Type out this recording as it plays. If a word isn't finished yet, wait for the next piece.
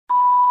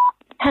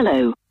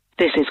Hello,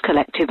 this is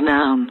Collective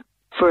Noun.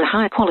 For a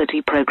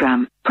high-quality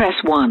program, press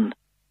 1.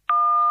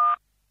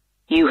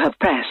 You have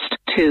pressed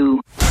 2.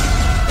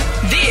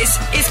 This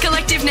is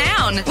Collective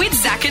Noun with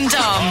Zach and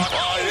Dom.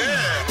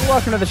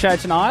 Welcome to the show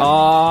tonight.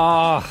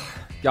 Oh,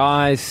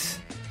 guys.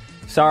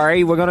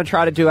 Sorry, we're going to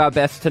try to do our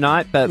best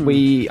tonight, but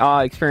we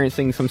are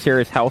experiencing some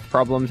serious health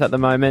problems at the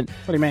moment.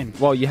 What do you mean?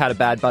 Well, you had a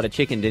bad butter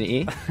chicken, didn't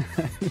you?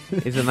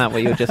 Isn't that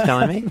what you were just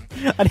telling me?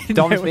 I didn't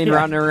Dom's know been we-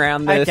 running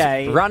around this,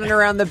 Okay. running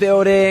around the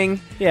building.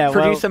 Yeah,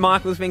 Producer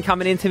Michael's been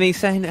coming into me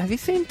saying, have you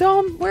seen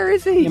Dom? Where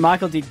is he? Yeah,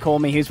 Michael did call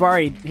me. He was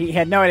worried. He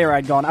had no idea where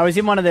I'd gone. I was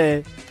in one of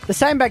the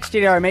same back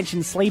studio I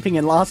mentioned sleeping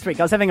in last week.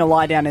 I was having a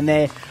lie down in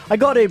there. I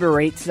got Uber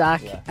Eats,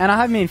 Zach, and I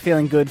haven't been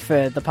feeling good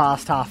for the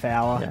past half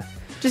hour. Yeah.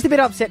 Just a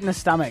bit upset in the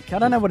stomach. I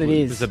don't know what it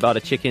Was is. the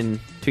butter chicken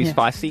too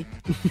spicy?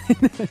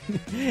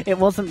 It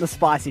wasn't the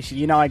spice issue.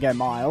 You know I go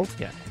mild.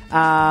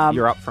 Yeah.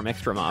 You're up from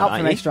extra mild, Up aren't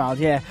from you? extra mild,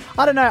 yeah.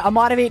 I don't know. I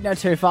might have eaten it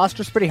too fast.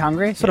 Just pretty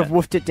hungry. Sort of Yeah.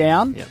 woofed it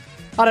down. Yeah.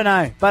 I don't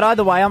know. But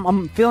either way,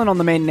 I'm feeling on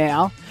the mend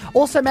now.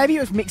 Also, maybe it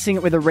was mixing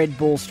it with a Red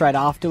Bull straight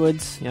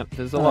afterwards. Yep,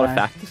 there's a lot of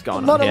factors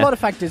going A lot on here. of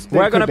factors.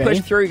 We're going to could be.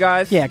 push through,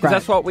 guys. Yeah, 'cause great.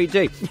 that's what we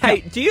do.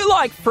 Hey, do you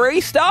like free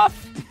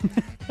stuff?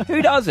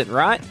 Who doesn't,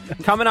 right?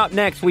 Coming up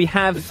next, we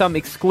have some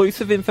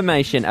exclusive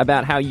information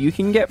about how you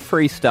can get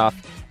free stuff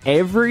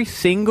every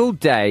single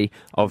day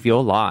of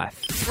your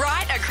life.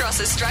 Right across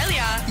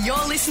Australia,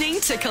 you're listening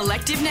to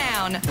Collective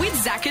Noun with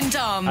Zach and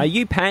Dom. Are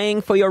you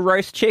paying for your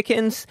roast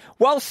chickens?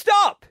 Well,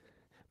 stop!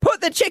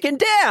 Put the chicken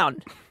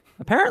down!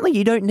 Apparently,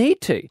 you don't need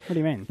to. What do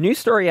you mean? New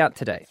story out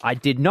today. I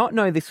did not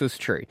know this was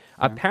true.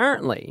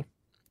 Apparently,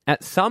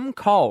 at some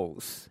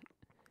Coles,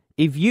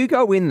 if you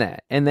go in there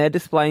and they're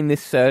displaying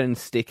this certain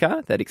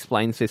sticker that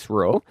explains this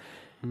rule,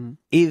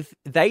 if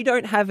they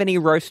don't have any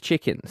roast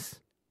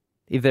chickens,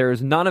 if there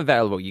is none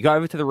available, you go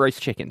over to the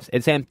roast chickens,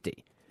 it's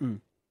empty,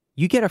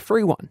 you get a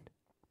free one.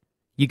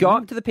 You go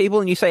up to the people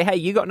and you say, hey,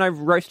 you got no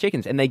roast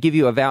chickens, and they give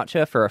you a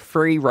voucher for a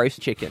free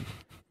roast chicken.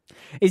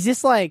 Is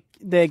this like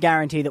the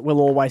guarantee that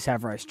we'll always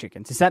have roast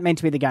chickens? Is that meant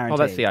to be the guarantee? Well,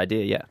 that's the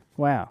idea, yeah.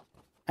 Wow.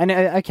 And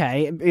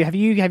okay, have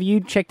you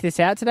checked this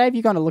out today? Have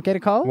you gone to look at a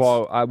Coles?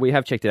 Well, we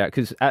have checked it out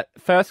because at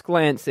first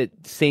glance, it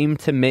seemed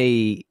to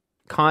me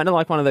kind of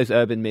like one of those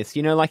urban myths.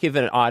 You know, like if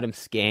an item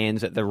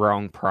scans at the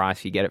wrong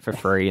price, you get it for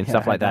free and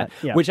stuff I like heard that,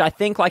 that. Yeah. which I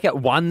think like at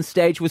one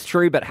stage was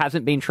true, but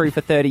hasn't been true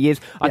for 30 years.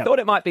 I Yeah. thought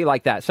it might be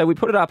like that. So we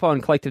put it up on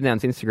Collective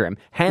Noun's Instagram.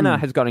 Hannah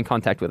has got in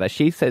contact with us.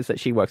 She says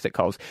that she works at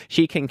Coles.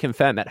 She can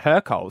confirm at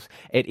her Coles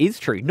it is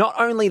true. Not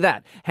only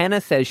that,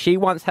 Hannah says she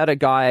once had a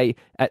guy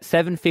at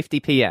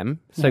 7:50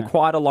 p.m., so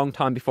quite a long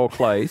time before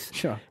close,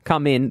 Sure.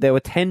 come in. There were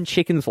 10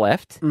 chickens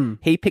left.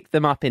 He picked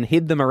them up and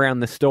hid them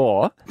around the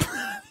store.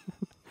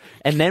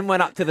 And then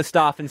went up to the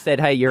staff and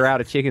said, hey, you're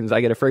out of chickens. I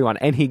get a free one.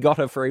 And he got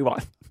a free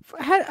one.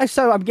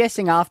 So I'm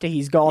guessing after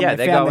he's gone, Yeah,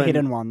 they they're found the going,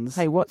 hidden ones.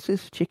 Hey, what's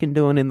this chicken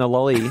doing in the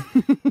lolly?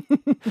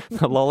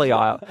 The lolly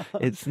aisle.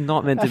 It's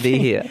not meant to be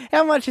here.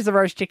 How much is a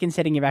roast chicken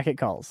setting you back at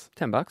Coles?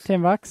 $10.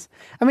 $10.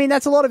 I mean,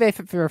 that's a lot of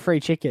effort for a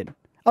free chicken.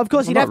 Of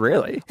course, Well, you'd not have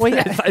really. Well,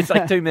 yeah. it's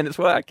like 2 minutes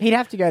work. He'd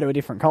have to go to a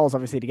different Coles,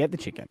 obviously, to get the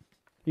chicken.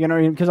 You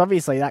know, because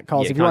obviously that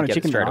Coles, Yeah, if you want a can't get it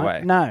chicken straight tonight-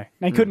 away.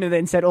 No, he couldn't have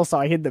then said, also,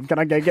 I hid them. Can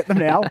I go get them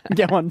now?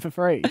 Get one for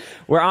free.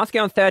 We're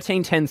asking on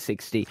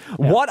 131060,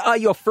 what are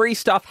your free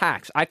stuff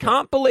hacks? I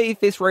can't believe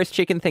this roast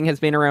chicken thing has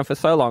been around for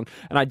so long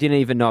and I didn't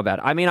even know about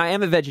it. I mean, I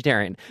am a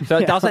vegetarian, so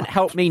it doesn't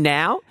help me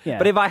now. Yeah.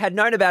 But if I had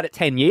known about it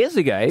 10 years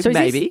ago, So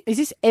maybe. Is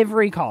this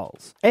every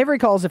Coles? Every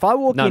Coles, if I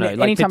walk No, in no, at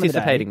like any time of the day,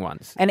 participating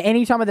ones. and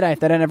any time of the day, if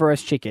they don't have a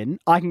roast chicken,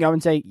 I can go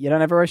and say, you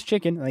don't have a roast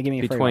chicken, and they give me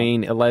a free one.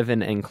 Between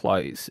 11 and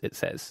close, it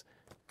says.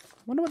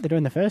 I wonder what they're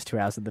doing the first 2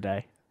 hours of the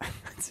day.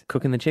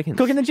 Cooking the chickens.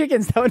 Cooking the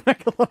chickens. That would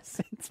make a lot of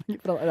sense when you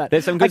put it like that.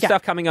 There's some good Okay.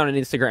 stuff coming on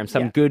Instagram,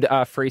 some Yeah. good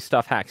free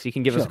stuff hacks. You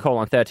can give us a Sure. call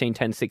on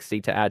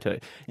 131060 to add to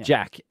it.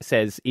 Jack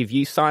says if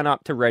you sign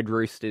up to Red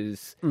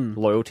Rooster's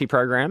loyalty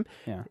program,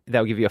 Yeah.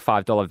 they'll give you a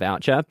 $5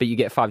 voucher, but you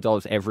get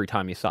 $5 every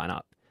time you sign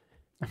up.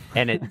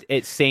 And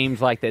it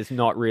seems like there's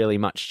not really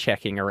much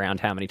checking around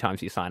how many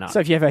times you sign up.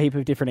 So if you have a heap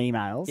of different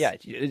emails. Yeah,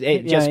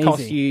 it just Yeah,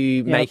 costs easy. you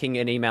Yep. making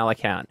an email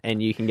account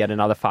and you can get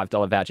another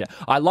 $5 voucher.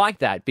 I like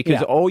that because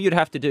Yeah. all you'd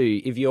have to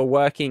do if you're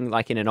working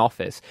like in an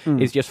office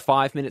is just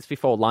 5 minutes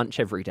before lunch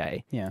every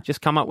day. Yeah.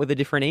 Just come up with a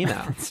different email.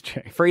 That's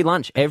true. Free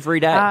lunch every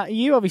day.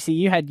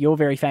 You had your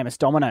very famous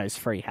Domino's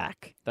free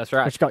hack, That's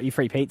right. which got you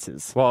free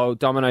pizzas. Well,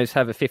 Domino's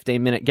have a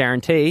 15-minute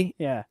guarantee.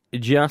 Yeah.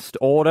 Just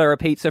order a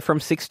pizza from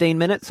 16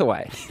 minutes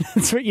away.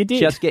 That's what you did.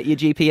 Just get your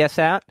GPS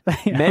out,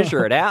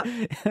 measure it out,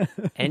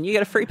 and you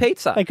get a free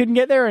pizza. They couldn't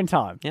get there in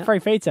time. Yeah.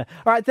 Free pizza.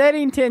 All right,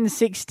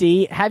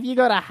 131060. Have you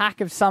got a hack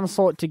of some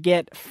sort to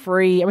get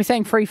free? Are we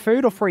saying free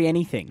food or free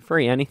anything?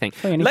 Free anything.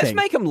 anything. Let's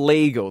make them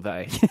legal,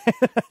 though.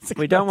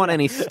 We don't want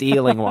any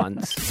stealing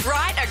ones.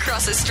 Right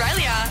across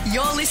Australia,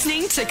 you're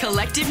listening to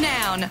Collective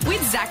Noun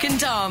with Zach and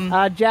Dom.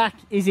 Jack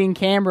is in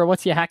Canberra.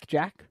 What's your hack,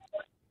 Jack?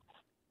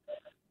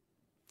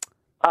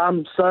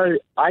 So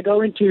I go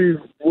into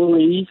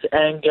Woolies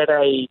and get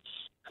a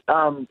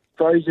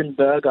frozen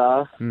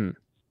burger.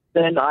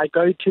 Then I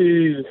go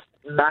to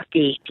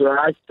Mackey's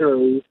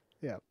drive-through.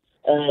 Yeah.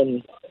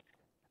 and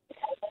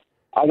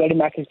I go to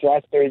Macca's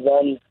drive-thru,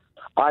 then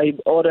I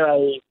order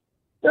a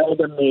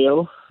burger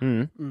meal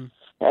and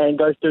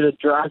go through the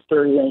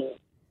drive-thru and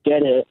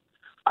get it.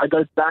 I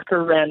go back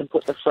around and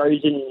put the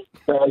frozen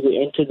burger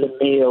into the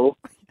meal.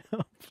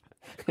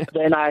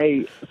 Then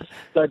I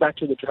go back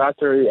to the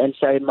drive-thru and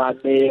say my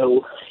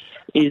meal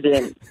is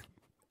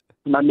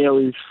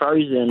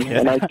frozen,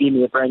 and they give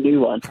me a brand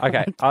new one.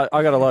 Okay, I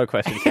got a lot of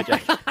questions here,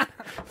 Jake.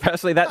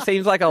 Firstly, that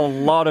seems like a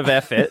lot of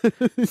effort.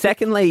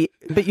 Secondly,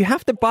 but you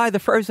have to buy the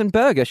frozen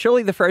burger.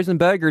 Surely the frozen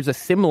burger is a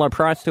similar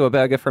price to a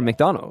burger from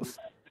McDonald's.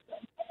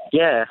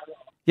 Yeah.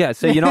 Yeah,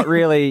 so you're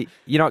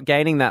not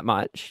gaining that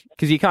much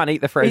because you can't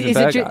eat the frozen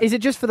burger. Is it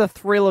just for the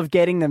thrill of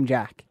getting them,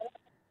 Jack?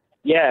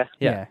 Yeah.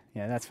 Yeah,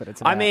 that's what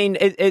it's about. I mean,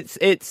 it's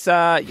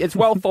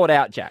well thought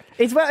out, Jack.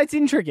 It's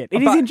intricate.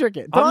 It is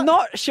intricate. But I'm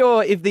not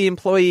sure if the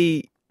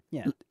employee,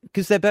 Yeah.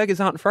 because their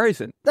burgers aren't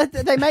frozen.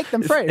 They make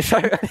them fresh. So-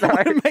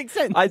 It makes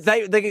sense.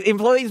 The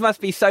employees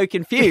must be so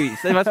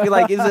confused. They must be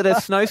like, is it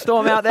a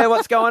snowstorm out there?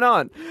 What's going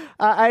on?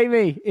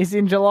 Amy is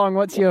in Geelong.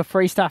 What's your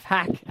free stuff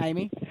hack,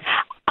 Amy?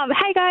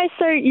 Hey guys,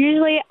 so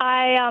usually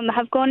I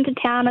have gone to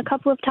town a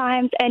couple of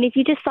times, and if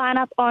you just sign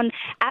up on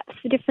apps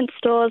for different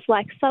stores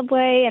like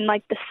Subway and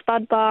like the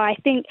Spud Bar, I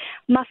think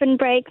Muffin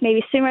Break,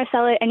 maybe Sumo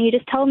Salad, and you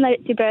just tell them that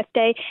it's your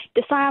birthday,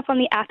 just sign up on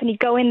the app and you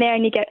go in there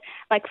and you get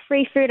like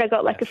free food. I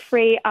got like a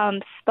free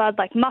Spud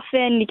like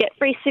muffin, you get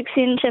free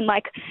 6-inch, and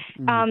like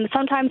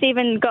sometimes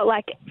even got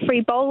like free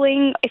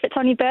bowling if it's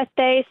on your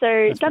birthday.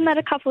 So done that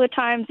a couple of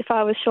times if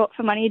I was short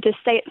for money, just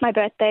say it's my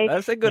birthday.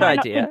 That's a good Try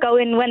idea. Not to go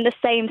in when the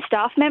same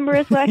staff member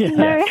is working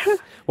there.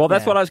 Well,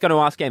 that's what I was going to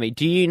ask, Amy.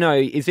 Do you know,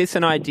 is this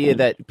an idea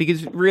that,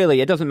 because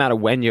really it doesn't matter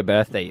when your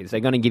birthday is,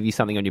 they're going to give you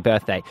something on your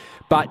birthday,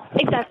 but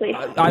Exactly.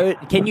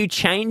 can you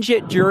change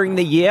it during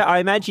the year? I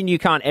imagine you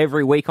can't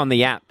every week on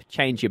the app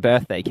change your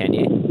birthday, can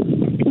you?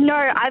 No,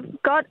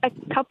 I've got a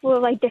couple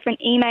of like different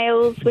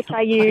emails which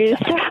I use.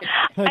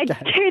 I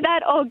do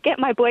that, or get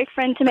my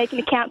boyfriend to make an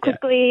account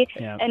quickly,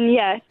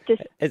 and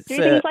just It's, do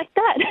things like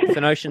that. It's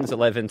an Ocean's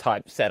 11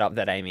 type setup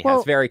that Amy Well-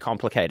 has. Very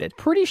complicated.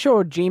 Pretty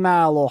sure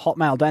Gmail or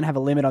Hotmail don't have a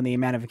limit on the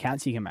amount of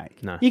accounts you can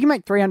make. No. You can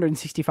make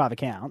 365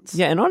 accounts.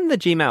 Yeah, and on the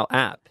Gmail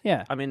app,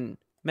 Yeah. I mean,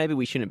 maybe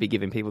we shouldn't be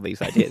giving people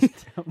these ideas,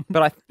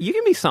 but you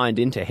can be signed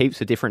into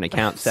heaps of different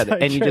accounts So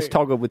and you true. just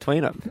toggle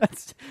between them.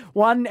 That's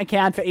one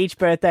account for each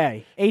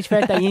birthday. Each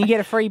birthday, you get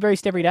a free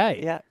boost every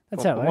day. Yeah.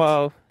 That's how it works.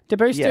 Well, do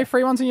Boost yeah. do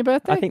free ones on your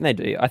birthday? I think they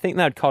do. I think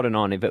they'd cotton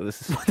on if it was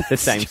the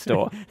same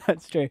store.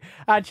 That's true.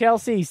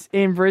 Chelsea's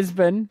in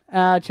Brisbane.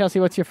 Chelsea,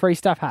 what's your free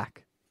stuff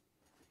hack?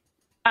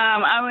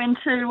 I went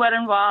to Wet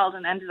n Wild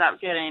and ended up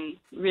getting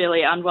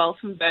really unwell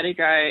from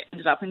vertigo,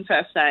 ended up in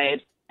first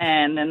aid,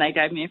 and then they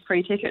gave me a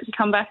free ticket to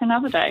come back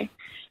another day.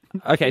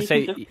 Okay,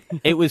 so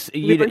it was,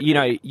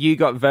 you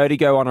got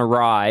vertigo on a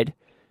ride.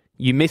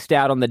 You missed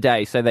out on the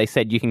day, so they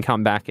said you can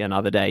come back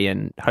another day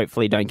and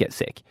hopefully don't get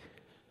sick.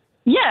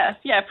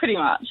 Yeah, pretty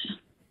much.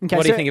 Okay,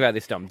 What do you so- think about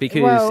this, Dom?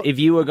 Because Well- if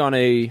you were going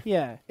to...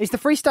 Yeah. Is the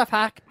free stuff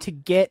hack to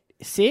get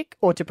sick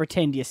or to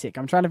pretend you're sick?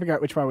 I'm trying to figure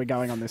out which way we're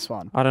going on this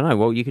one. I don't know.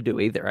 Well, you could do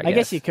either, I guess. I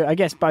guess you could. I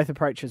guess both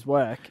approaches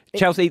work.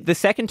 Chelsea, the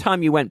second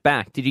time you went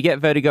back, did you get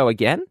vertigo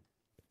again?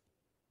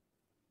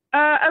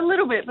 A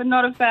little bit, but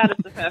not as bad as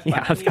the first one.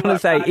 Yeah, I was going to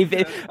say,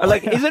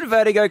 isn't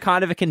vertigo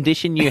kind of a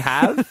condition you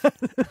have?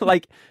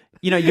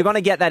 You're going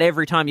to get that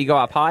every time you go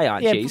up high,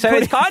 aren't Yeah, you? So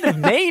it's kind of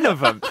mean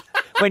of them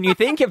when you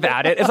think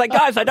about it. It's like,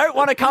 guys, I don't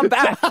want to come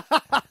back.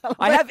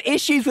 I have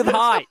issues with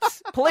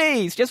heights.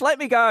 Please, just let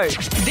me go.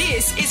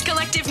 This is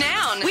Collective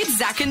Noun with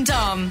Zach and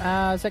Dom.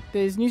 Zach,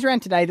 there's news around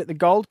today that the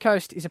Gold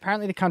Coast is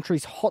apparently the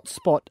country's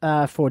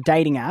hotspot for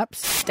dating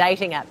apps.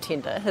 Dating app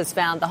Tinder has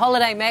found the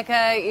holiday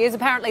mecca is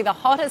apparently the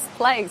hottest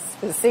place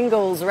for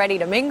singles ready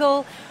to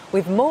mingle,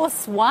 with more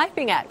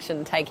swiping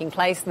action taking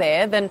place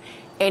there than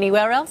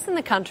anywhere else in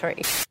the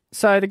country.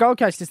 So the Gold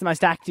Coast is the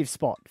most active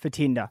spot for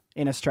Tinder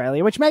in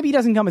Australia, which maybe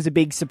doesn't come as a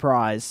big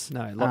surprise.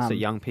 No, lots of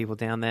young people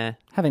down there.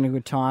 Having a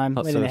good time.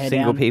 Lots letting of their hair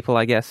single down. people,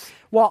 I guess.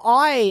 Well,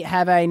 I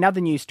have another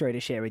news story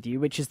to share with you,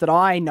 which is that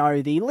I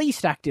know the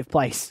least active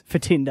place for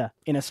Tinder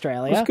in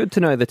Australia. It's good to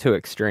know the two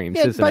extremes,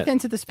 Yeah, isn't both it?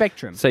 ends of the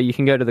spectrum. So you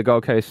can go to the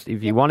Gold Coast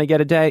if you want to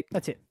get a date.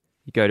 That's it.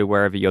 You go to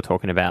wherever you're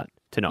talking about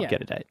to not Yeah.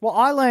 get a date. Well,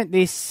 I learnt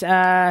this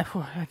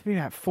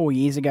about 4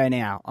 years ago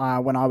now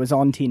when I was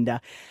on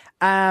Tinder.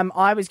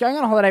 I was going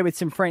on a holiday with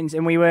some friends,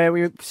 and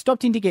we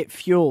stopped in to get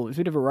fuel. It was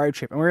a bit of a road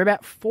trip, and we were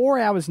about 4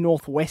 hours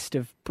northwest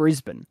of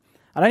Brisbane.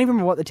 I don't even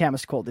remember what the town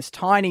was called, this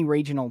tiny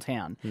regional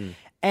town.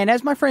 And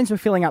as my friends were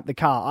filling up the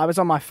car, I was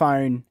on my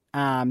phone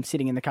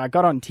sitting in the car,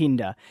 got on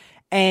Tinder,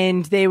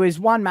 and there was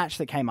one match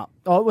that came up.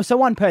 So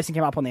one person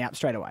came up on the app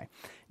straight away.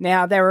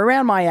 Now, they were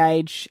around my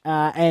age,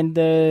 and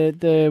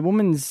the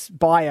woman's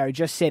bio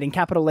just said in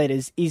capital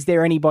letters, "Is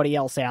there anybody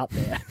else out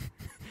there?"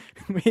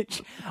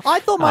 Which I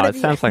thought might Oh, have it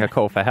sounds like a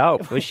call for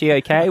help. Was she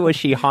okay? Was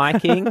she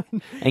hiking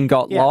and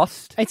got Yeah.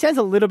 lost? It sounds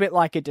a little bit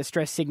like a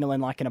distress signal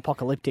in like an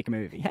apocalyptic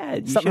movie. Yeah,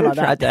 you Something should have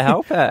like tried that. to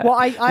help her. Well,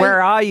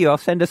 Where are you? I'll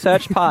send a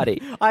search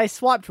party. I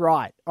swiped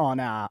right on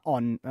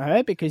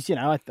her because,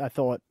 I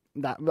thought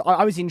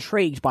I was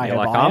intrigued by You're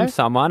her like, bio. I'm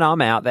someone, I'm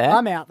out there.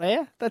 I'm out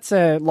there. That's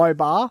a low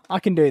bar. I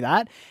can do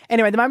that.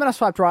 Anyway, the moment I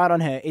swiped right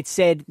on her, it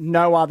said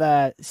no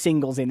other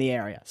singles in the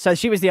area. So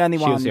she was the only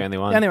one. She was the only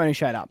one. The only one who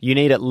showed up. You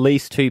need at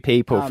least 2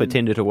 people for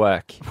Tinder to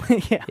work.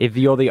 Yeah. If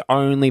you're the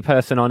only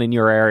person on in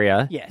your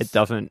area, Yes. it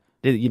doesn't,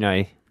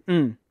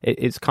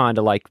 it's kind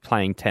of like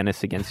playing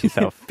tennis against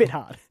yourself. Bit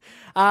hard.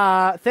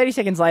 30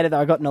 seconds later, though,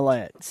 I got an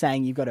alert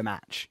saying you've got a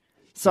match.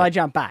 So I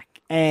jumped back.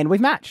 And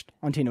we've matched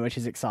on Tinder, which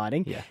is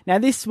exciting. Yeah. Now,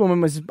 this woman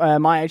was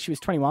my age. She was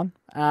 21.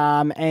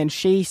 And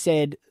she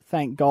said,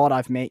 thank God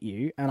I've met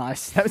you. And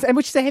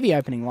which is a heavy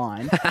opening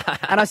line.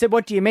 And I said,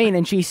 what do you mean?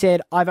 And she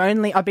said, I've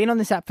been on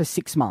this app for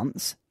 6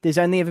 months. There's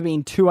only ever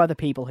been 2 other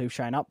people who've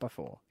shown up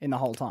before in the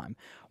whole time.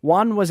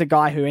 One was a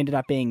guy who ended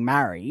up being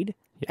married.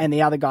 And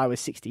the other guy was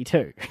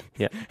 62.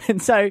 Yeah.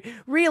 And so,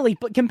 really,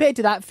 but compared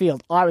to that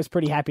field, I was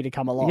pretty happy to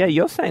come along. Yeah,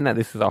 you're saying that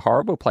this is a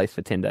horrible place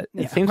for Tinder.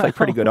 It seems like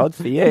pretty good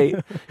odds for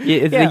you.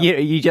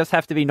 You just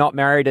have to be not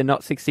married and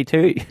not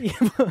 62.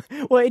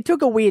 Well, it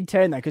took a weird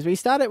turn, though, because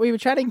we were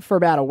chatting for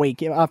about a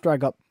week after I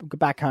got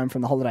back home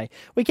from the holiday.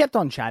 We kept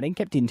on chatting,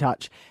 kept in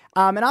touch.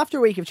 And after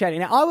a week of chatting,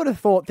 now I would have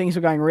thought things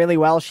were going really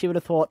well. She would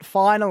have thought,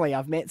 finally,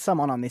 I've met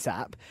someone on this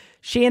app.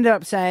 She ended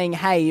up saying,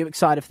 hey, you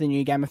excited for the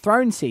new Game of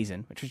Thrones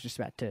season, which was just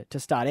about to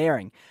start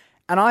airing.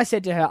 And I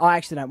said to her, I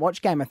actually don't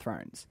watch Game of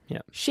Thrones.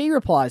 Yep. She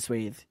replies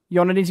with,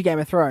 you're not into Game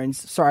of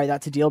Thrones. Sorry,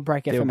 that's a deal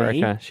breaker for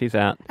me. She's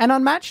out. And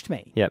unmatched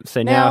me. Yep.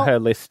 So now her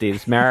list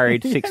is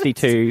married,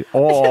 62,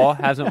 or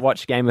hasn't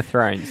watched Game of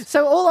Thrones.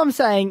 So all I'm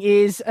saying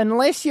is,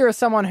 unless you're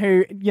someone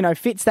who,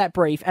 fits that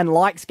brief and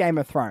likes Game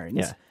of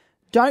Thrones,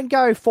 don't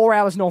go 4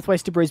 hours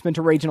northwest of Brisbane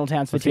to regional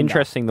towns for It's Tinder.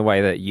 interesting the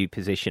way that you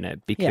position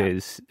it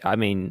because,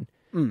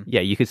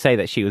 you could say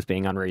that she was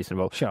being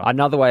unreasonable. Sure.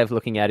 Another way of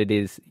looking at it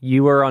is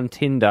you were on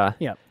Tinder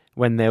Yep.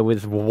 when there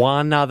was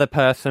one other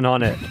person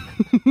on it.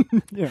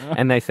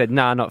 And they said,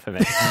 nah, not for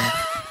me.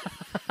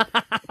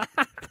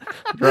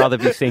 I'd rather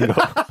be single.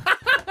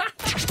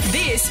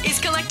 This is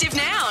Collective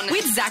Noun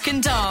with Zach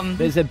and Dom.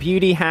 There's a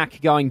beauty hack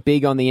going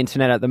big on the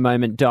internet at the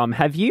moment, Dom.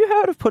 Have you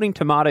heard of putting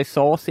tomato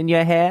sauce in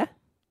your hair?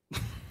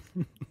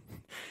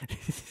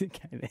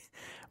 Okay,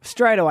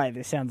 straight away,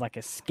 this sounds like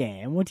a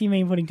scam. What do you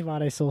mean putting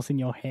tomato sauce in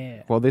your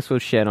hair? Well, this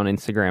was shared on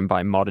Instagram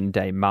by Modern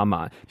Day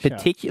Mama, Sure.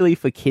 particularly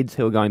for kids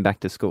who are going back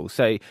to school.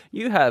 So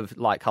you have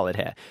light-coloured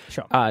hair.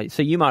 Sure.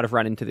 So you might have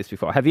run into this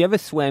before. Have you ever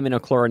swam in a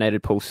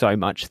chlorinated pool so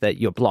much that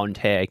your blonde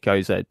hair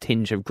goes a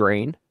tinge of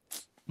green?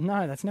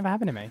 No, that's never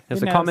happened to me. There's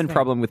Didn't a know common that's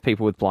problem with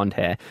people with blonde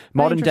hair.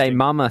 Modern Day interesting.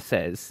 Mama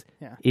says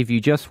Yeah. if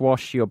you just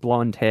wash your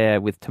blonde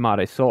hair with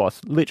tomato sauce,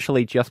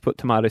 literally just put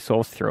tomato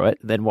sauce through it,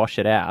 then wash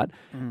it out,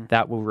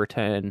 that will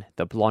return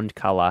the blonde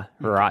colour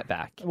right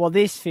back. Well,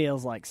 this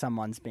feels like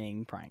someone's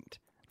being pranked.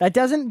 That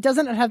doesn't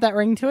it have that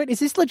ring to it?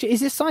 Is this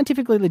Is this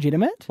scientifically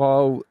legitimate?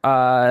 Well,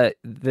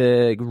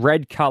 the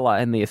red colour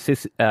and the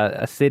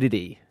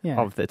acidity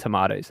Yeah. of the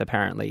tomatoes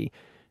apparently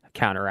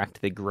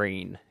counteract the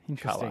green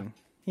colour. Interesting.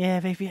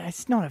 Yeah, maybe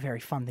it's not a very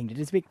fun thing to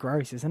do. It's a bit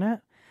gross, isn't it?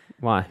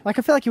 Why? Like,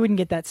 I feel like you wouldn't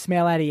get that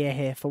smell out of your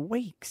hair for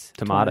weeks.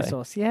 Tomato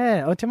sauce.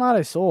 Yeah, or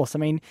tomato sauce. I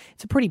mean,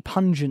 it's a pretty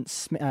pungent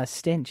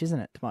stench, isn't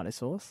it, tomato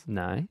sauce?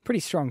 No.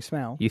 Pretty strong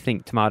smell. You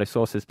think tomato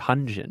sauce is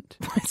pungent?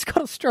 It's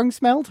got a strong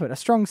smell to it, a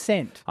strong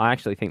scent. I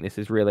actually think this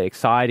is really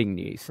exciting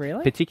news.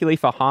 Really? Particularly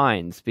for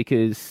Heinz,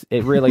 because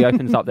it really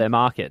opens up their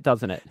market,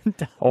 doesn't it?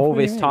 All What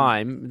do you this mean?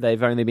 time,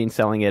 they've only been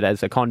selling it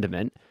as a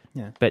condiment.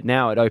 Yeah. But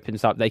now it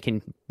opens up, they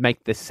can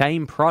make the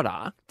same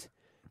product,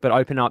 but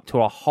open up to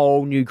a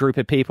whole new group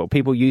of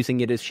people using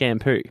it as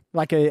shampoo.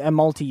 Like a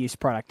multi-use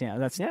product now.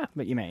 That's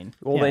what you mean.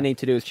 All Yeah. they need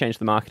to do is change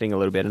the marketing a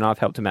little bit, and I've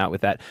helped them out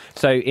with that.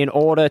 So in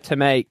order to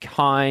make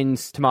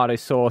Heinz tomato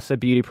sauce a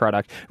beauty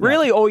product,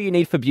 really all you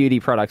need for beauty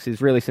products is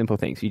really simple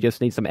things. You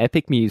just need some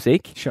epic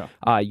music. Sure.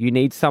 You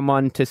need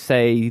someone to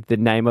say the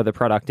name of the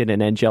product in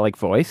an angelic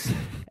voice,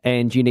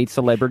 and you need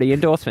celebrity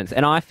endorsements.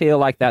 And I feel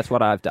like that's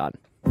what I've done.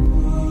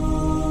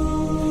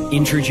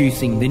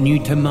 Introducing the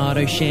new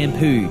tomato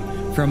shampoo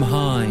from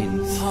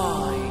Heinz.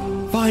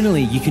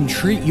 Finally, you can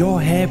treat your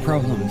hair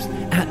problems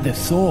at the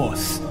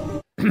source.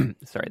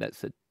 Sorry,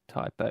 that's a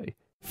typo.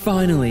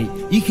 Finally,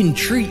 you can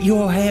treat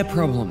your hair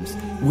problems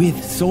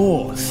with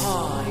sauce.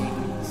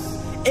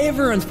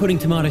 Everyone's putting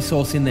tomato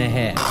sauce in their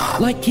hair,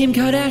 like Kim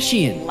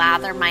Kardashian.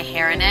 Lather my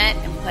hair in it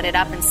and put it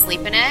up and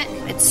sleep in it.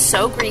 It's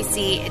so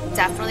greasy, it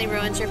definitely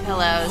ruins your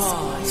pillows.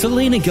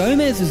 Selena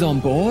Gomez is on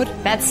board.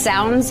 That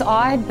sounds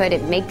odd, but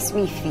it makes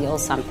me feel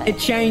something. It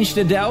changed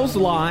Adele's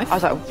life. I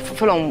was like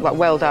full on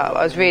welled up.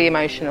 I was really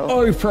emotional.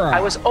 Oprah.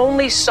 I was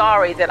only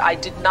sorry that I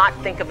did not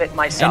think of it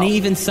myself. And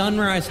even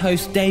Sunrise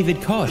host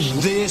David Koch.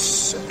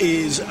 This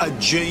is a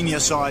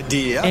genius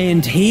idea.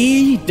 And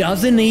he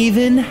doesn't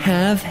even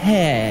have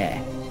hair.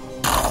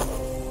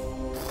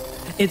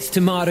 It's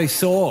tomato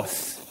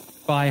sauce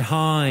by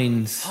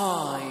Heinz.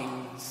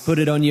 Put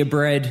it on your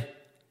bread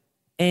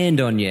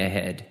and on your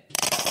head.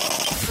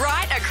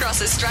 Right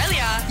across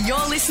Australia,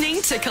 you're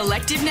listening to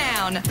Collective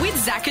Noun with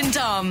Zach and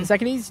Dom.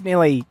 Zach, it is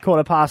nearly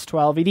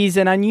 12:15. It is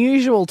an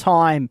unusual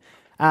time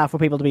for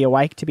people to be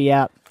awake, to be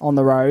out on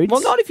the roads.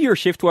 Well, not if you're a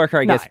shift worker,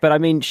 I No. guess, but I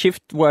mean,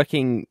 shift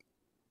working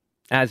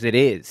as it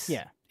is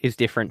Yeah. is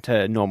different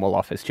to normal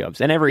office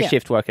jobs, and every Yeah.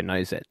 shift worker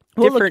knows it.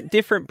 Well, look-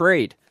 Different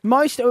breed.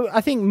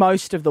 I think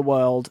most of the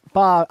world,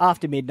 bar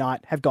after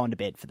midnight, have gone to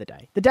bed for the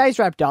day. The day's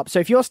wrapped up, so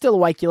if you're still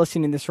awake, you're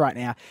listening to this right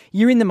now,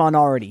 you're in the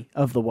minority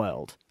of the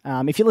world.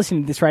 If you're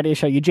listening to this radio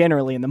show, you're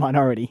generally in the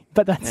minority,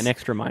 but that's An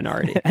extra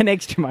minority. an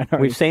extra minority.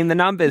 We've seen the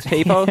numbers,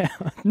 people.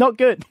 Not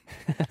good,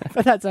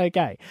 but that's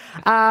okay.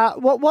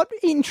 What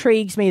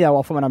intrigues me, though,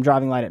 often when I'm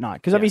driving late at night,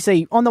 because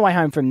obviously on the way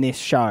home from this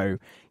show,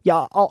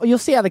 you'll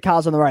see other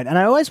cars on the road, and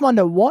I always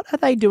wonder, what are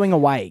they doing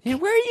awake? Yeah,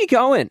 where are you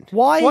going?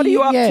 What are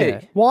you up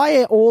to?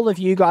 Why are all of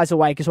you guys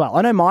awake as well?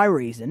 I know my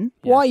reason.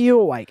 Why are you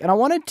awake? And I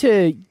wanted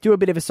to do a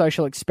bit of a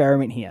social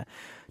experiment here.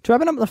 To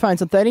open up the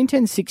phones on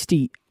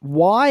 131060,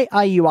 why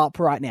are you up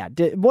right now?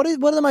 What are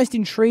the most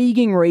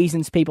intriguing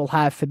reasons people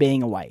have for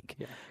being awake?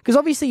 Because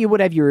obviously you would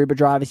have your Uber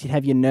drivers, you'd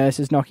have your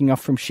nurses knocking off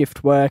from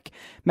shift work,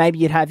 maybe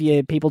you'd have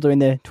your people doing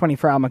the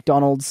 24-hour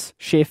McDonald's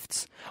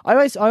shifts. I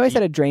always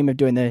had a dream of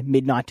doing the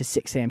midnight to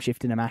 6 a.m.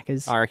 shift in a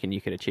Macca's. I reckon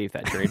you could achieve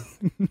that dream.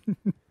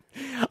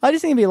 I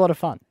just think it'd be a lot of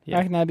fun. Yeah. I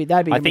reckon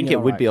that'd be I think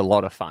it would be a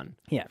lot of fun.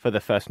 Yeah. For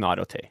the first night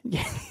or two.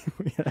 Yeah.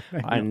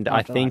 And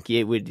I think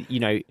it would,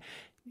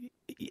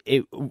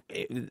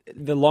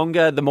 the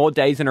longer, the more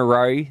days in a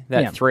row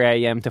that 3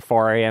 a.m. to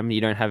 4 a.m.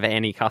 you don't have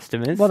any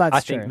customers. Well, that's I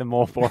true. think the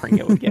more boring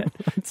it would get.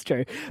 That's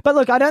true. But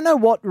look, I don't know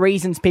what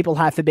reasons people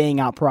have for being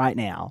up right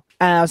now.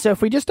 So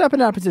if we just open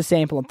it up as a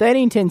sample on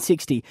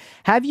 131060,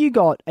 have you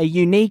got a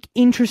unique,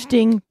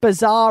 interesting,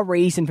 bizarre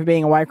reason for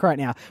being awake right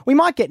now? We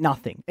might get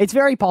nothing. It's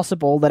very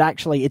possible that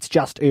actually it's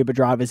just Uber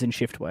drivers and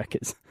shift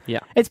workers. Yeah.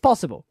 It's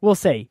possible. We'll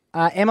see.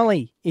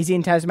 Emily is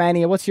in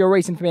Tasmania. What's your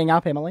reason for being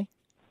up, Emily?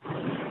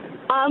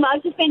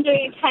 I've just been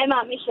doing a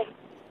Kmart mission.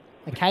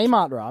 A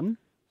Kmart run?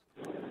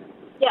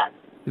 Yeah.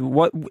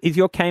 What is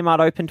your Kmart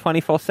open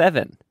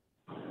 24/7?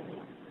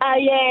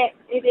 Yeah,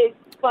 it is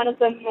one of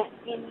them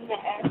in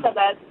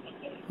suburbs.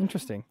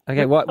 Interesting.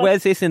 Okay,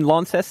 where's this in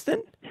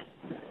Launceston?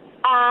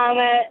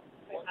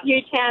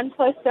 Newtown,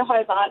 close to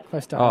Hobart.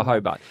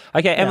 Hobart.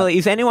 Okay, Emily,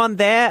 is anyone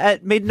there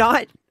at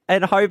midnight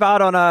at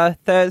Hobart on a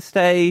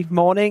Thursday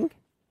morning?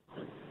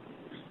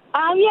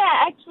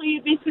 Yeah, actually,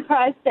 you'd be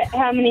surprised at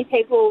how many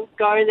people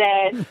go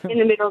there in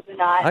the middle of the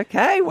night.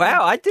 Okay,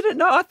 wow, I didn't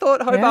know. I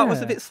thought Hobart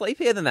was a bit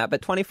sleepier than that,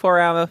 but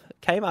 24-hour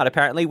Kmart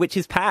apparently, which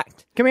is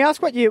packed. Can we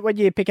ask what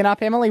you're picking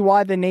up, Emily?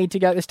 Why the need to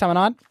go this time of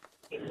night?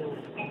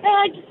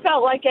 I just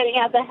felt like getting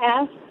out of the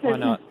house. Why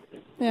not?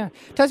 Yeah.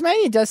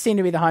 Tasmania does seem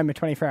to be the home of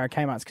 24-hour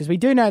Kmarts, because we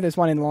do know there's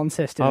one in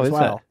Launceston as is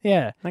well.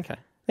 there? Yeah. Okay.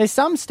 There's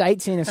some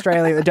states in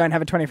Australia that don't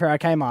have a 24-hour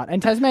Kmart,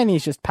 and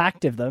Tasmania's just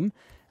packed of them.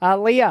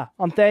 Leah,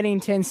 on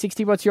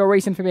 131060, what's your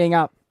reason for being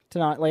up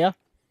tonight, Leah?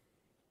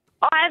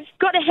 I've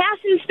got a house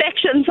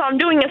inspection, so I'm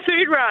doing a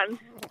food run.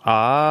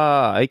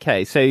 Ah,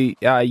 okay. So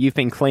you've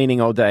been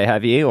cleaning all day,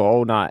 have you, or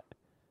all night?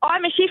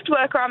 I'm a shift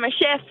worker, I'm a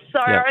chef, so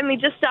Yeah. I only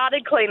just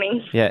started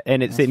cleaning. Yeah,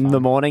 and it's in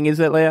the morning, is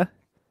it, Leah?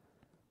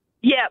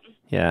 Yep.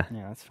 Yeah,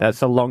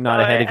 that's a long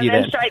night ahead of you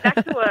and then. straight back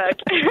to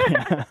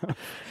work.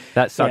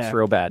 That sucks Yeah.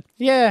 real bad.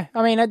 Yeah,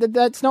 I mean,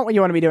 that's not what you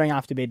want to be doing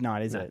after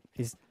midnight, is it?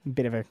 Is a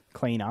bit of a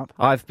clean-up.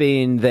 I've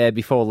been there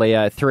before,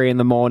 Leah, at 3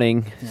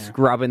 a.m,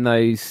 scrubbing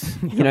those,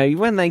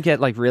 when they get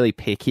like really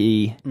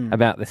picky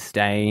about the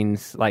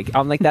stains. Like,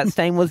 I'm like, that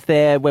stain was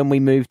there when we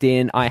moved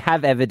in. I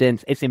have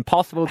evidence. It's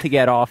impossible to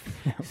get off.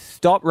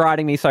 Stop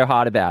writing me so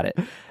hard about it.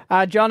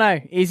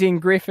 Jono is in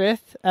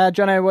Griffith.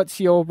 Jono, what's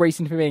your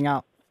reason for being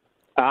up?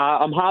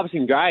 I'm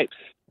harvesting grapes.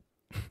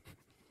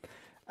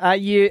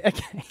 Okay.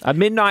 A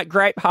midnight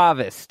grape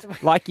harvest,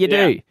 like you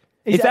Yeah. do.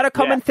 Is that a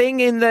common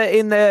thing in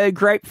the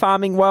grape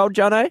farming world,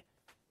 Jono?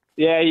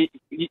 Yeah,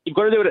 you've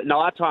got to do it at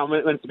night time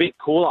when it's a bit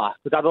cooler,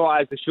 because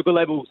otherwise the sugar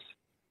levels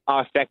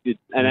are affected.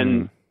 And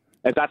then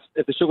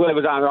if the sugar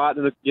levels aren't right,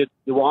 then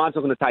your wine's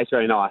not going to taste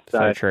very nice.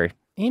 So true.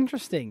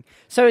 Interesting.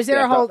 So is there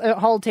a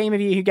whole team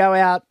of you who go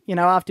out,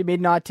 after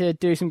midnight to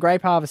do some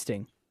grape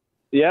harvesting?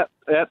 Yep.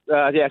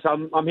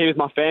 So I'm here with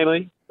my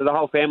family. So the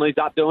whole family's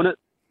up doing it.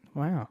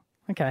 Wow.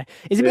 Okay.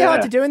 Is it a bit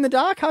hard to do in the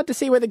dark? Hard to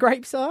see where the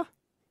grapes are?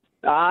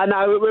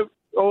 No,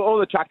 all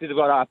the tractors have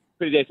got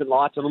pretty decent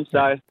lights on them,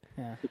 so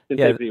it's been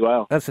pretty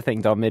well. That's the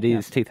thing, Dom. It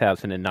is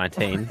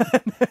 2019.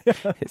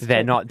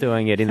 They're not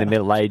doing it in the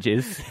Middle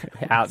Ages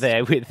out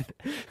there with,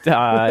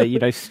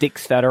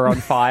 sticks that are on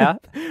fire.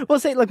 Well,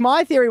 see, look,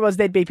 my theory was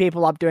there'd be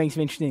people up doing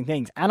some interesting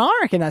things, and I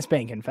reckon that's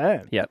been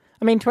confirmed. Yep.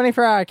 I mean,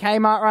 24-hour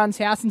Kmart runs,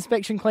 house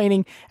inspection,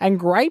 cleaning, and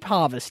grape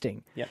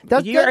harvesting. Yep.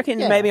 Do you reckon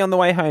maybe on the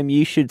way home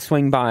you should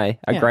swing by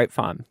a grape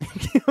farm?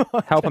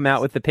 Help them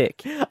out with the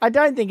pick. I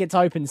don't think it's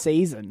open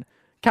season.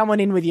 Come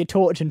on in with your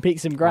torch and pick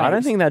some grapes. I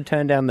don't think they'd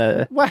turn down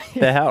the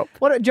help.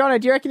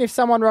 Jono, do you reckon if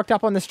someone rocked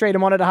up on the street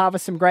and wanted to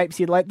harvest some grapes,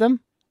 you'd let them?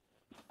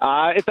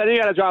 If they knew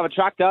how to drive a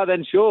tractor,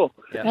 then sure.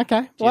 Yeah.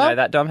 Okay. Do you know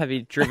that, Dom? Have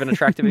you driven a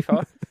tractor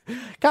before?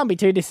 Can't be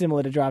too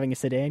dissimilar to driving a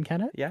sedan,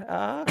 can it?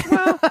 Yeah.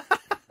 Well,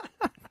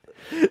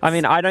 I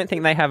mean, I don't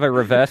think they have a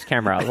reverse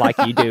camera like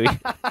you do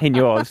in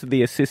yours,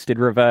 the assisted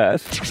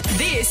reverse.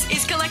 This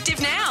is Collective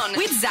Collective Noun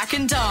with Zach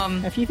and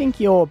Dom. If you think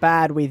you're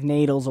bad with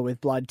needles or with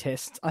blood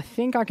tests, I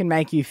think I can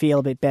make you feel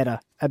a bit better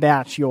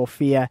about your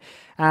fear.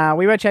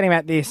 We were chatting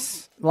about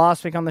this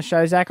last week on the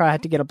show, Zach. I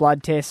had to get a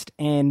blood test,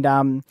 and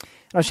I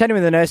was chatting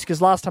with the nurse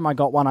because last time I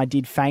got one, I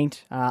did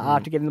faint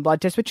after getting the blood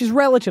test, which is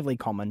relatively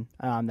common,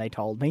 they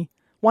told me.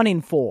 1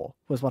 in 4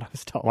 was what I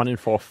was told. 1 in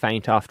 4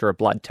 faint after a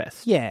blood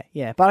test. Yeah.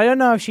 But I don't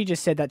know if she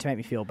just said that to make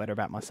me feel better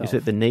about myself. Is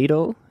it the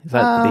needle? Is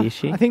that the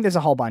issue? I think there's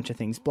a whole bunch of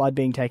things. Blood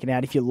being taken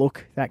out. If you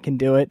look, that can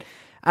do it.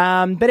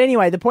 But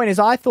anyway, the point is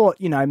I thought,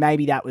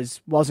 maybe that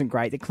wasn't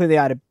great. That clearly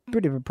I had a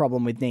bit of a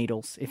problem with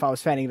needles if I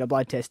was fainting at a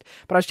blood test.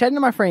 But I was chatting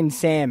to my friend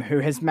Sam,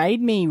 who has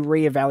made me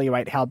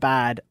reevaluate how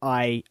bad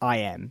I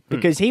am.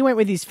 Because he went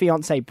with his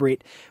fiancée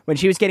Britt when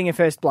she was getting her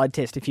first blood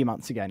test a few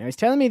months ago. Now, he's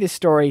telling me this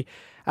story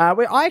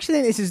where I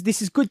actually think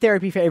this is good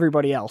therapy for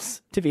everybody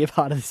else to be a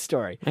part of this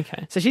story.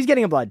 Okay. So she's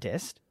getting a blood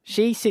test.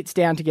 She sits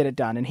down to get it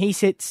done, and he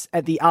sits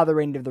at the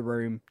other end of the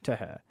room to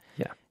her.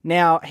 Yeah.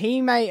 Now,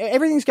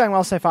 everything's going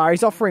well so far.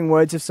 He's offering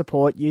words of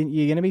support.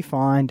 You're going to be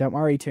fine. Don't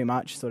worry too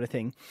much, sort of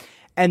thing.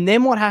 And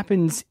then what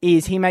happens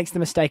is he makes the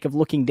mistake of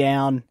looking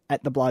down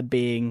at the blood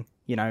being,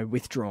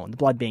 withdrawn, the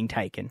blood being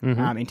taken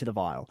into the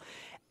vial.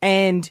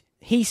 And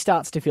he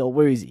starts to feel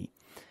woozy.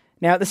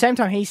 Now, at the same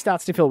time he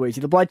starts to feel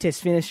woozy, the blood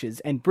test finishes,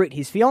 and Britt,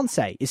 his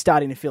fiancée, is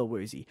starting to feel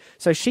woozy.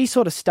 So she's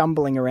sort of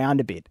stumbling around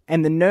a bit,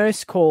 and the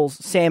nurse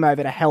calls Sam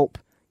over to help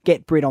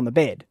get Britt on the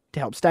bed to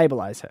help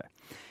stabilise her.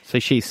 So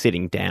she's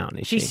sitting down,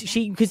 is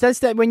she? Because that's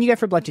that. When you go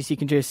for a blood test, you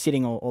can do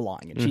sitting or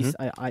lying,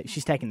 and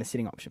she's taking the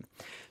sitting option.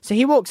 So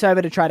he walks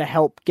over to try to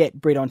help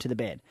get Britt onto the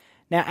bed.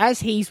 Now,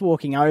 as he's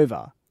walking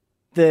over,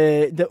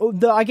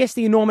 I guess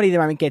the enormity of the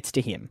moment gets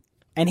to him,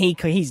 and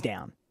he's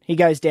down. He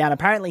goes down.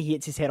 Apparently, he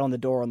hits his head on the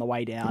door on the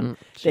way down.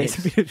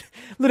 There's a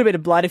little bit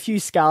of blood, a few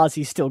scars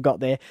he's still got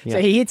there. Yeah. So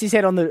he hits his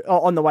head on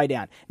the way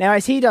down. Now,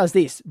 as he does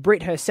this,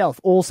 Britt herself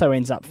also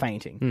ends up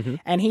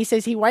fainting. And he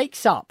says he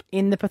wakes up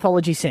in the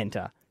pathology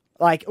centre,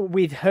 like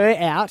with her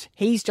out.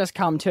 He's just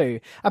come to.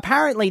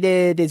 Apparently,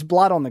 there's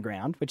blood on the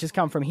ground, which has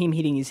come from him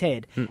hitting his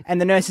head. And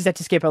the nurses had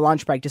to skip her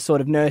lunch break to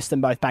sort of nurse them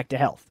both back to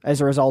health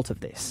as a result of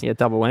this. Yeah,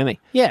 double whammy.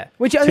 Yeah.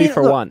 Which, Two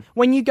for one.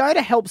 When you go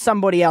to help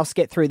somebody else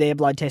get through their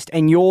blood test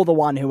and you're the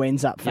one who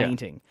ends up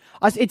fainting,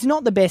 it's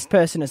not the best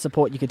person of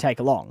support you could take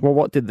along. Well,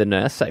 what did the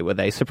nurse say? Were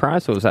they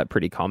surprised, or was that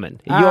pretty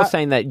common? You're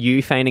saying that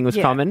you fainting was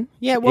common?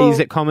 Yeah, well... Is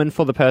it common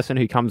for the person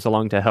who comes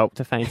along to help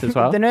to faint as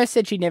well? The nurse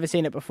said she'd never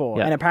seen it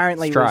before, and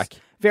apparently was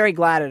very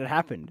glad it had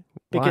happened.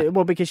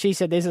 Because she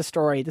said there's a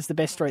story, this is the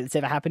best story that's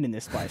ever happened in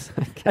this place.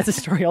 That's a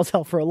story I'll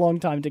tell for a long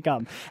time to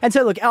come. And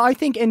so, look, I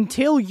think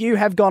until you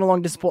have gone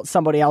along to support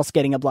somebody else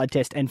getting a blood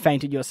test and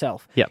fainted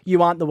yourself,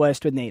 you aren't the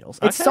worst with needles.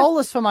 It's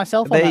solace for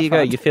myself on that There you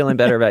go, you're feeling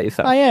better about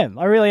yourself. I am,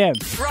 I really am.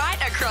 Right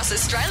across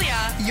Australia,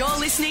 you're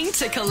listening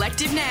to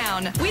Collective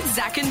Noun with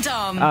Zach and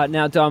Dom.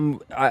 Now,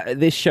 Dom,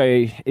 this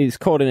show is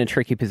caught in a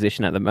tricky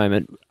position at the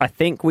moment. I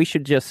think we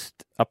should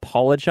just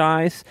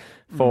apologise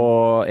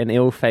for an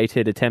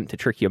ill-fated attempt to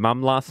trick your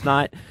mum last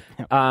night.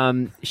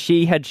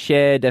 She had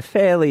shared a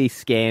fairly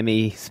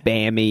scammy,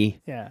 spammy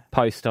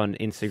post on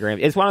Instagram.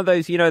 It's one of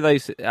those,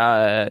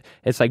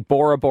 it's like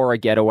Bora Bora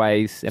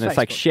getaways, and it's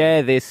like,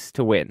 share this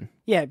to win.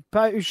 Yeah,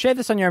 share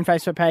this on your own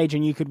Facebook page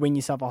and you could win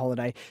yourself a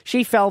holiday.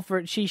 She fell for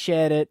it, she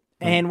shared it,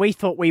 and we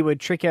thought we would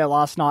trick her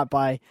last night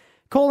by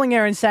calling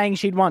her and saying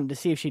she'd won to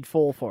see if she'd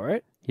fall for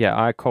it. Yeah,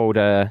 I called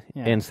her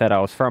and said I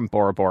was from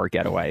Bora Bora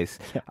Getaways,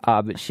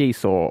 but she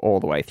saw all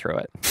the way through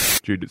it.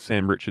 Dude, it's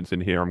Sam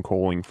Richardson here. I'm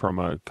calling from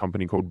a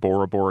company called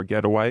Bora Bora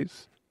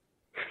Getaways.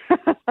 Who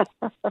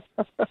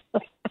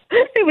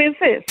is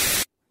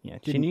this? Yeah,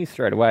 she knew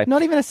straight away.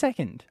 Not even a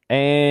second.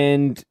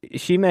 And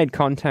she made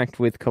contact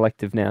with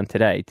Collective Noun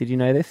today. Did you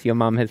know this? Your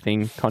mum has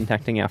been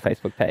contacting our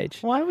Facebook page.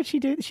 Why would she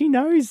do that? She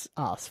knows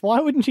us. Why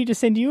wouldn't she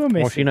just send you a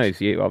message? Well, she knows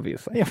you,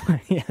 obviously.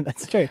 Yeah,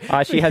 that's true.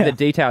 She had the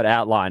detailed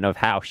outline of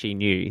how she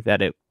knew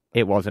that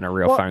it wasn't a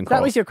real phone call.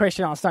 That was your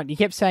question last night. You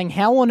kept saying,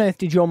 how on earth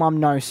did your mum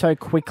know so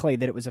quickly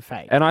that it was a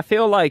fake? And I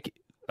feel like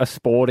a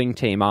sporting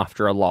team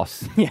after a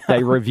loss,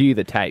 they review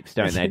the tapes,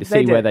 don't they, to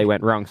see where they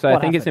went wrong. So I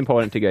think it's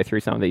important to go through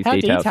some of these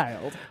details.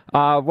 How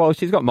detailed? Well,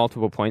 she's got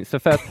multiple points. The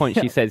first point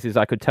she says is,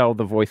 I could tell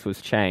the voice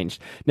was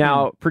changed.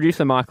 Now,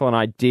 producer Michael and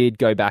I did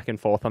go back and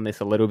forth on this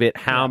a little bit.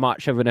 How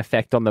much of an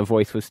effect on the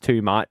voice was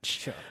too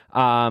much?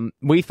 Sure.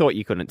 We thought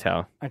you couldn't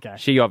tell. Okay.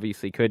 She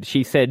obviously could.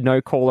 She said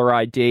no caller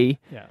ID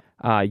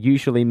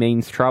usually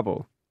means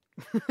trouble.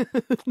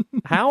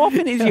 How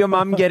often is your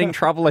mum getting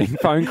troubling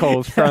phone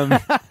calls from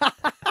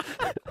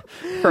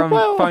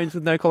phones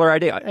with no caller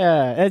ID?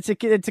 Yeah, it's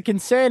a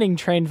concerning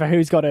trend for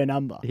who's got her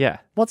number. Yeah.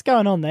 What's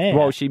going on there?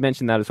 Well, she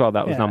mentioned that as well.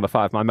 That was number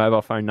 5. My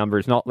mobile phone number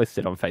is not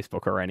listed on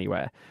Facebook or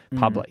anywhere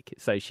public.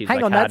 So she's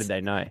how did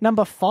they know?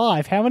 Number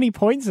 5. How many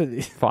points are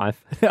this?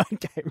 5.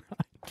 Okay,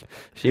 right.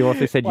 She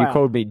also said, you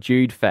called me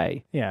Jude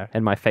Faye. Yeah.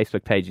 And my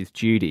Facebook page is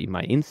Judy.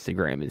 My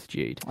Instagram is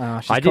Jude.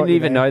 I didn't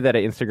even know that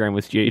her Instagram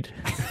was Jude.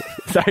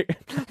 So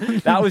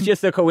that was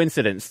just a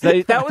coincidence.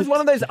 That was one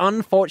of those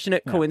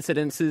unfortunate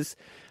coincidences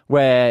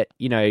where,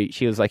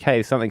 she was like,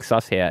 hey, something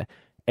sus here.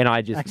 And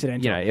I just,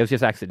 Accidental. it was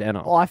just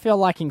accidental. Well, I feel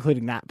like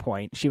including that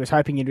point, she was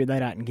hoping you'd read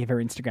that out and give her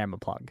Instagram a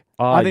plug.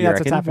 Oh, I think you that's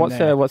what's reckon?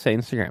 happened What's her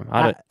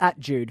Instagram? At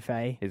Jude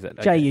Faye. Is it?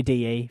 Okay.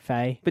 Jude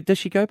Faye. But does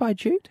she go by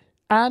Jude?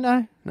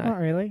 No, not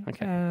really.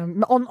 Okay.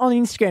 On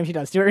Instagram, she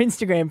does. To her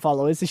Instagram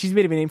followers, so she's a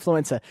bit of an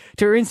influencer.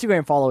 To her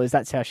Instagram followers,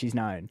 that's how she's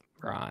known.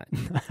 Right.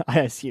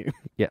 I assume.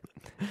 Yeah.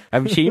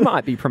 She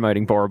might be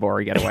promoting Bora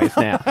Bora Getaways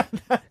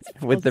now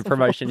with the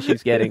promotion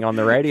she's getting on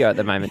the radio at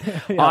the moment.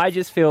 Yeah. I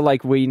just feel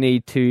like we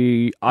need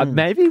to,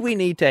 maybe we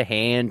need to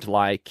hand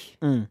our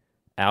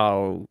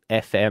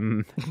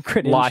FM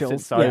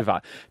license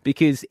over.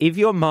 Because if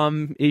your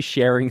mum is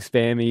sharing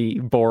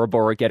spammy Bora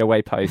Bora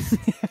Getaway posts,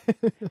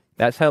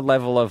 that's her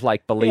level of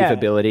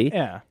believability.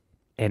 Yeah.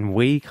 And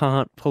we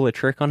can't pull a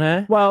trick on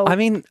her. Well, I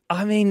mean,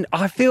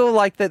 I feel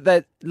like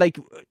that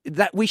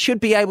we should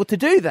be able to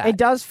do that. It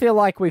does feel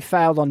like we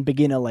failed on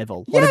beginner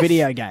level on a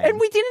video game. And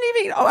we didn't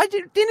even. I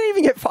didn't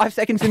even get 5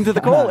 seconds into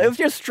the call. It was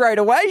just straight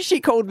away. She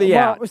called me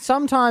out.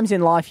 Sometimes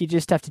in life you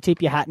just have to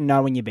tip your hat and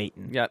know when you're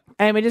beaten. Yep.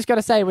 And we just got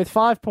to say, with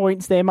 5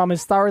 points, there, Mum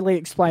has thoroughly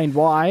explained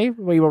why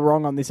we were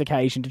wrong on this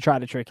occasion to try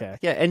to trick her.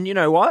 Yeah, and you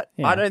know what?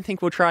 Yeah. I don't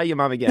think we'll try your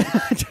mum again.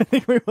 I don't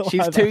think we will.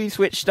 She's too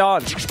switched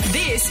on.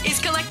 This is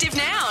Collective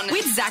Noun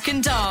with Zach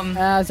and Dom.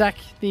 Zach,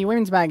 the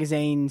women's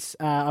magazines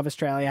of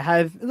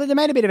Australia they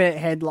made a bit of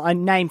a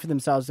name for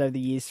themselves over the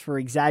years for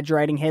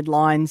exaggerating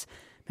headlines,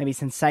 maybe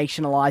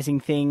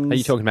sensationalising things. Are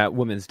you talking about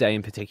Women's Day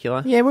in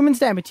particular? Yeah, Women's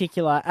Day in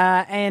particular.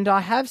 And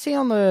I have seen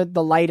on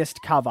the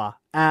latest cover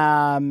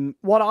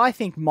what I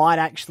think might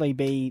actually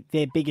be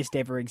their biggest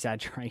ever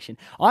exaggeration.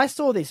 I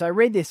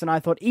read this, and I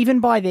thought, even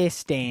by their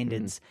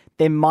standards,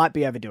 they might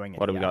be overdoing it.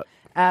 What do we got?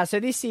 So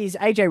this is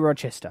AJ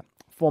Rochester,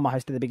 former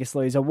host of The Biggest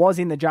Loser, was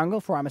in the jungle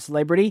for I'm a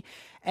Celebrity,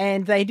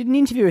 and they did an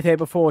interview with her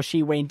before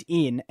she went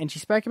in, and she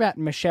spoke about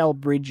Michelle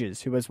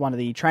Bridges, who was one of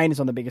the trainers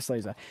on The Biggest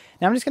Loser.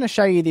 Now, I'm just going to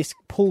show you this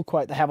pull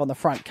quote they have on the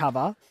front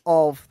cover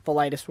of the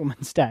latest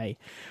Women's Day,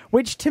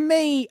 which, to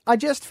me, I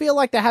just feel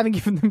like they haven't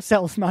given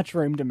themselves much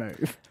room to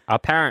move.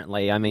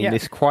 Apparently,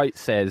 this quote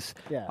says,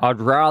 Yeah. I'd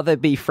rather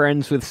be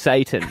friends with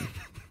Satan.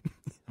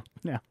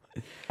 Yeah.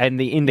 And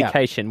the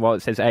indication,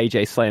 it says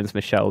AJ slams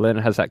Michelle, then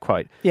it has that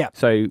quote. Yeah.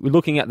 So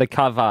looking at the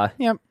cover,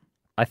 Yep.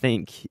 I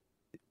think,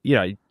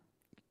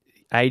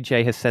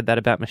 AJ has said that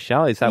about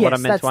Michelle. Is that what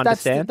I'm meant to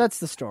understand? That's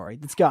the story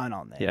that's going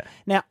on there. Yeah.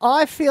 Now,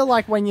 I feel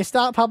like when you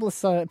start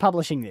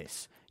publishing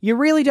this, you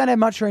really don't have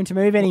much room to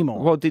move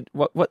anymore.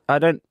 Well, I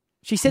don't...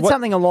 She said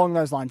something along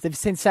those lines. They've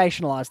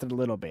sensationalised it a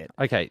little bit.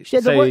 Okay,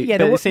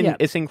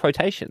 it's in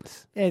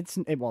quotations.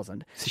 It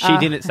wasn't. So she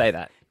didn't say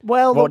that.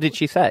 Well, what did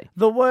she say?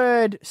 The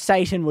word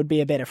Satan would be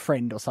a better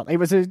friend or something.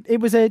 It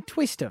was a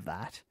twist of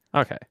that.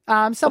 Okay.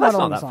 That's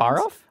not that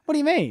far off. What do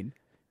you mean?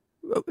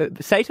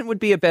 Satan would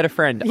be a better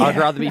friend. Yeah. I'd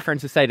rather be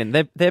friends with Satan.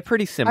 They're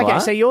pretty similar. Okay,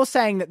 so you're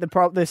saying that the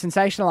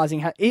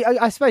sensationalising...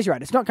 I suppose you're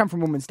right. It's not come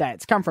from Women's Day.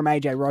 It's come from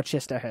AJ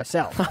Rochester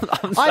herself.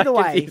 Either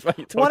way,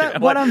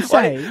 what I'm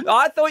saying...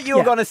 I thought you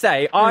were going to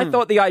say... I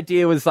thought the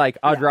idea was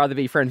I'd rather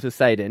be friends with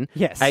Satan.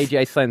 Yes.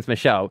 AJ slams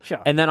Michelle.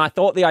 Sure. And then I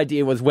thought the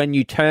idea was when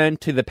you turn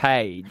to the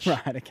page...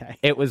 Right, okay.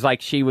 It was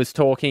like she was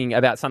talking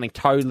about something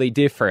totally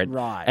different.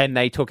 Right. And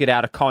they took it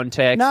out of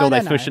context or they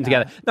smushed them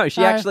together. No,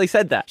 she actually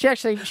said that. She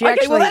actually...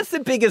 Well, that's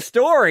the biggest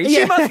story.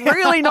 She must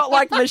really not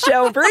like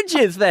Michelle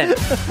Bridges then.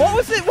 What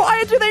was it?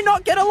 Why do they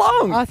not get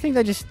along? I think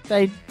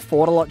they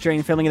fought a lot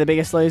during filming of The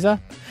Biggest Loser.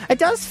 It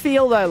does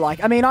feel, though,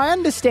 I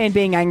understand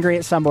being angry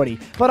at somebody,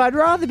 but I'd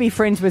rather be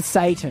friends with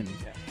Satan.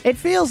 It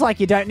feels like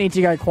you don't need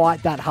to go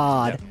quite that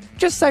hard. Yeah.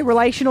 Just say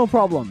relational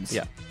problems.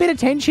 Yeah. Bit of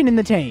tension in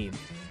the team.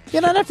 You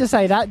don't have to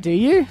say that, do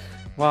you?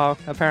 Well,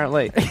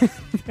 apparently.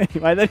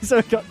 Anyway, that's all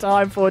we've got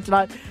time for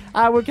tonight.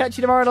 We'll catch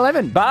you tomorrow at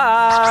 11.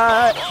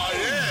 Bye!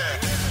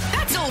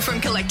 That's all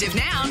from Collective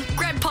Noun.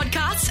 Grab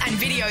podcasts and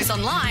videos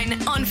online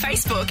on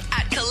Facebook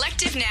at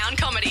Collective Noun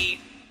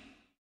Comedy.